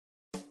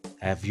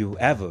Have you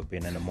ever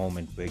been in a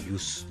moment where you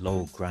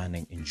slow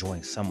grinding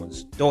enjoying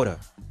someone's daughter?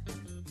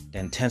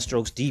 Then 10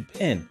 strokes deep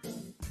in,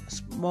 a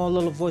small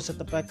little voice at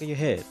the back of your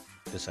head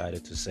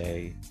decided to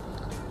say,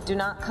 "Do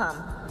not come,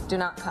 do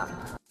not come."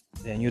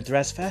 Then you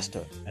thrust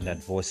faster, and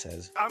that voice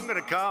says, "I'm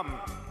gonna come."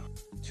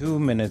 2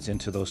 minutes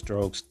into those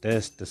strokes,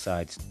 this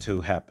decides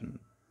to happen.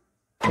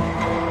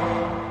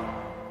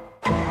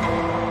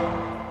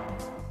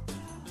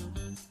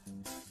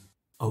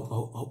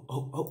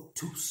 Oh,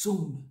 too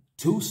soon,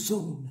 too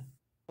soon.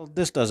 Well,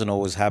 this doesn't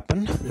always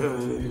happen.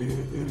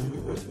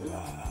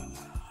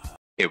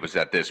 It was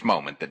at this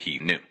moment that he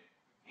knew.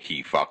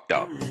 He fucked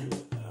up.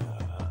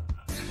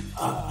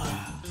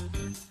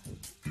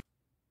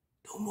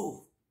 Don't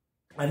move.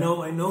 I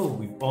know,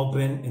 we've all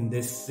been in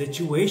this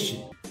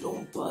situation.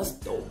 Don't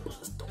bust.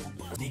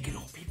 Naked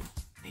old people.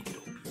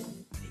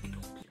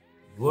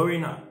 Worry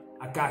not,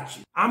 I got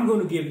you. I'm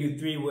gonna give you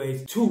 3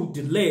 ways to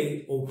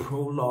delay or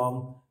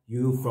prolong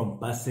you from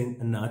busting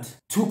a nut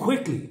too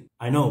quickly.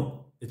 I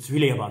know, it's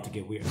really about to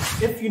get weird.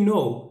 If you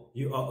know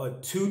you are a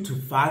 2 to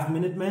 5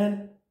 minute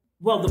man,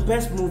 well, the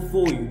best move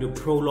for you to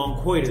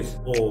prolong coitus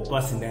or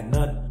busting that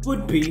nut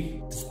would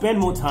be to spend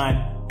more time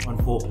on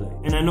foreplay.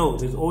 And I know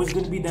there's always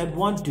gonna be that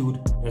one dude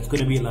that's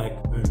gonna be like,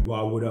 hey,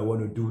 why would I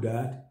wanna do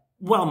that?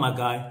 Well, my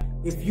guy,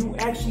 if you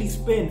actually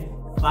spend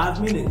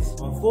 5 minutes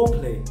on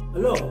foreplay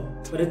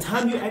alone, by the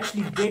time you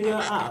actually get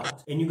her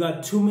out and you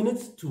got 2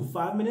 minutes to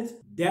 5 minutes,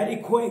 that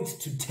equates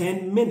to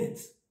 10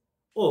 minutes.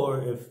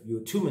 Or if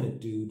you're a 2-minute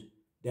dude,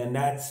 then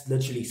that's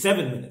literally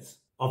 7 minutes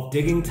of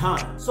digging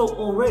time. So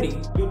already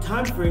your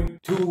time frame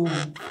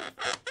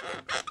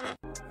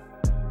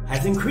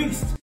has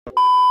increased.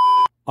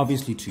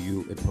 Obviously to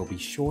you it will be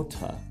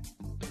shorter,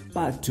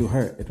 but to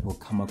her it will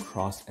come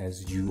across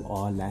as you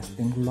are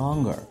lasting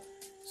longer.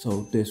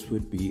 So this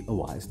would be a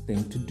wise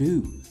thing to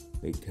do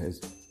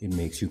because it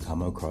makes you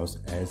come across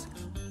as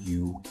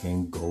you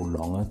can go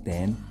longer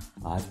than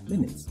 5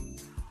 minutes.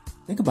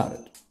 Think about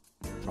it.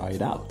 Try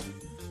it out.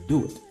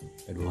 Do it.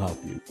 It will help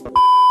you.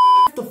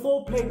 If the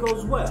foreplay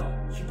goes well,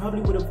 she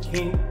probably would have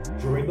came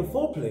during the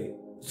foreplay.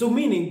 So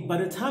meaning by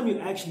the time you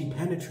actually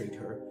penetrate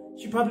her,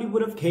 she probably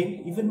would have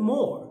came even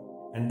more.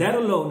 And that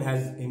alone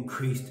has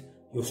increased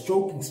your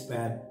stroking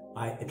span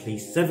by at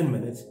least 7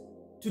 minutes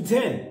to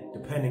 10,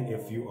 depending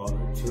if you are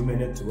a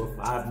 2-minute to a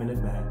 5-minute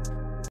man.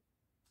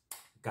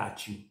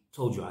 Got you.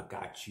 Told you I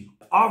got you.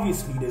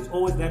 Obviously, there's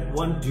always that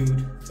one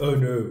dude. Oh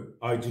no,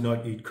 I do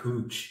not eat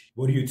cooch.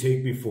 What do you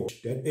take me for?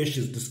 That ish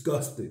is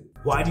disgusting.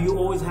 Why do you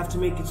always have to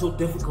make it so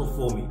difficult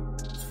for me?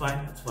 It's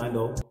fine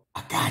though.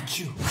 I got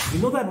you. You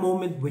know that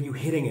moment when you're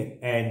hitting it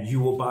and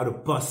you were about to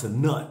bust a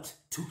nut?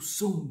 Too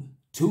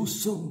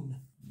soon.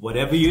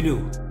 Whatever you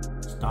do,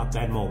 stop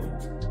that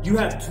moment. You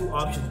have 2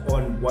 options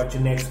on what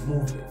your next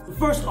move is. The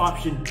first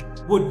option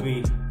would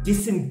be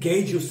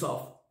disengage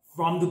yourself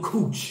from the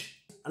cooch.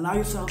 Allow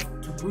yourself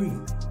to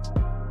breathe.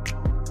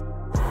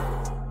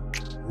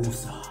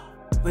 Woosah.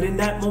 But in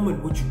that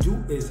moment, what you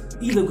do is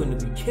either going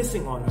to be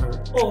kissing on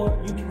her,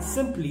 or you can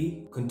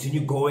simply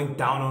continue going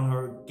down on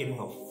her, getting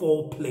a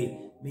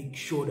foreplay. Make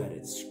sure that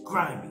it's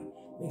grimy.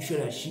 Make sure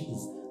that she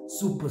is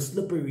super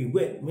slippery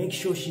wet. Make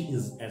sure she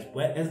is as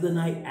wet as the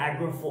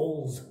Niagara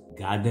Falls.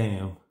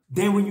 Goddamn.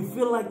 Then when you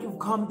feel like you've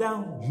calmed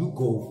down, you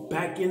go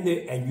back in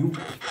there and you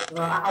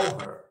plow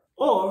her.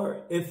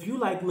 Or if you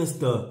like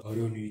Mr. I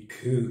don't need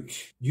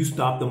cooch, you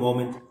stop the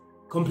moment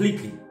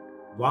completely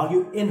while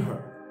you're in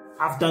her.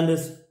 I've done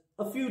this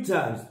a few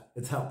times.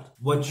 It's helped.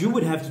 What you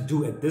would have to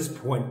do at this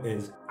point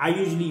is, I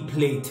usually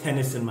play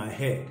tennis in my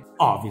head.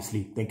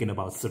 Obviously thinking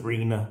about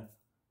Serena,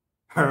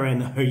 her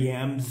and her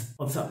yams.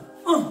 What's up?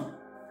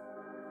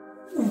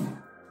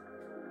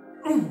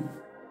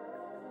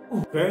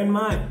 Bear in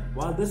mind,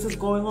 while this is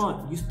going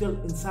on, you're still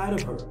inside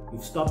of her.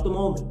 You've stopped the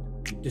moment.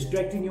 You're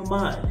distracting your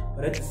mind.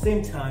 But at the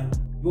same time,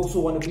 you also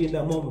want to be in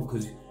that moment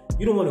because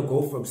you don't want to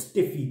go from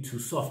stiffy to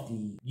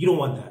softy. You don't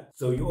want that.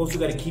 So you also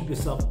got to keep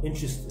yourself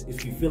interested.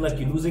 If you feel like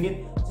you're losing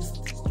it,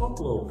 just stop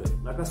a little bit.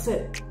 Like I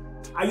said,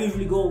 I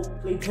usually go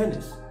play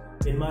tennis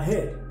in my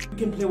head. You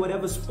can play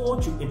whatever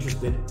sport you're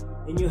interested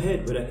in your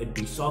head, whether it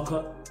be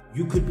soccer.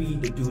 You could be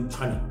the dude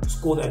trying to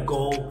score that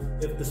goal.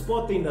 If the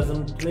sport thing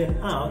doesn't play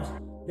out,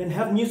 then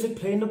have music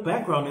play in the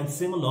background and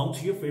sing along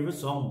to your favorite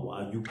song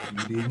while you're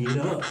beating it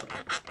up.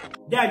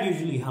 That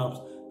usually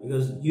helps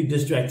because you're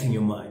distracting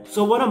your mind.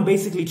 So what I'm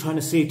basically trying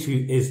to say to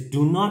you is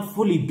do not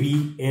fully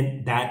be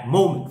in that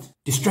moment.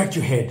 Distract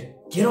your head.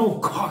 Get all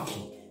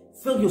cocky.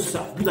 Feel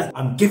yourself. Be like,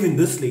 I'm giving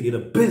this lady the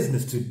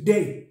business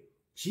today.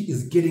 She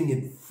is getting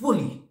it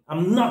fully.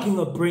 I'm knocking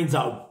her brains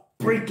out,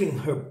 breaking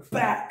her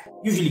back.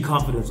 Usually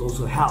confidence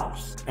also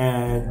helps.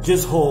 And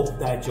just hope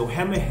that your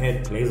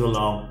hammerhead plays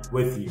along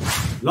with you.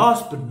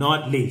 Last but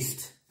not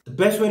least, the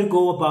best way to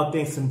go about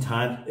things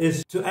sometimes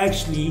is to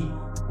actually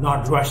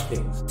not rush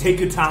things. Take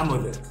your time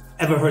with it.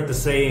 Ever heard the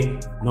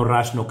saying, no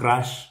rush, no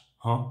crash?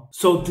 Huh?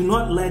 So do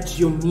not let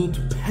your need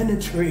to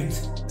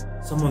penetrate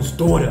someone's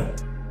daughter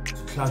to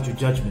cloud your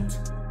judgment,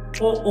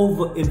 or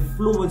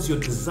over-influence your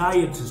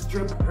desire to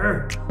strip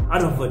her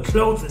out of her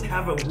clothes and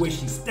have her where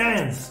she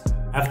stands.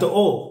 After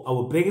all,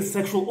 our biggest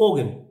sexual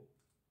organ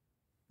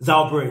is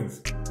our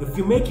brains. If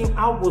you're making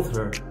out with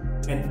her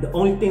and the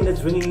only thing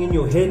that's ringing in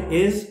your head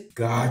is,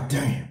 God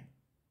damn,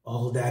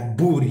 all that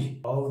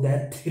booty, all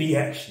that titty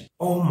action.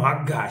 Oh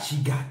my God, she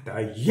got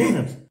the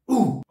yams.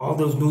 Ooh, all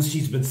those news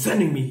she's been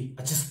sending me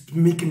are just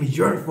making me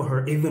yearn for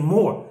her even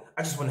more.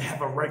 I just want to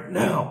have her right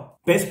now.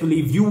 Best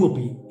believe you will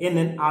be in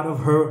and out of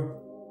her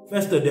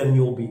faster than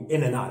you'll be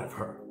in and out of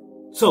her.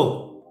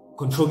 So,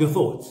 control your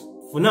thoughts.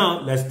 For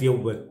now, let's deal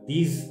with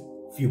these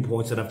few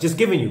points that I've just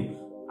given you.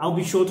 I'll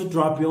be sure to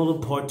drop you all a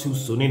part 2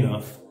 soon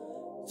enough.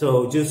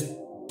 So just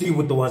deal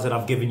with the ones that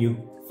I've given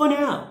you for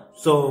now.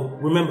 So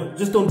remember,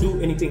 just don't do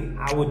anything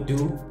I would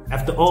do.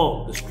 After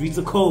all, the streets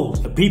are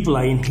cold. The people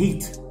are in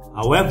heat.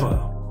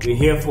 However, we're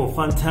here for a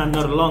fun time,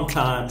 not a long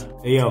time.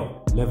 Hey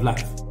yo, live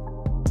life.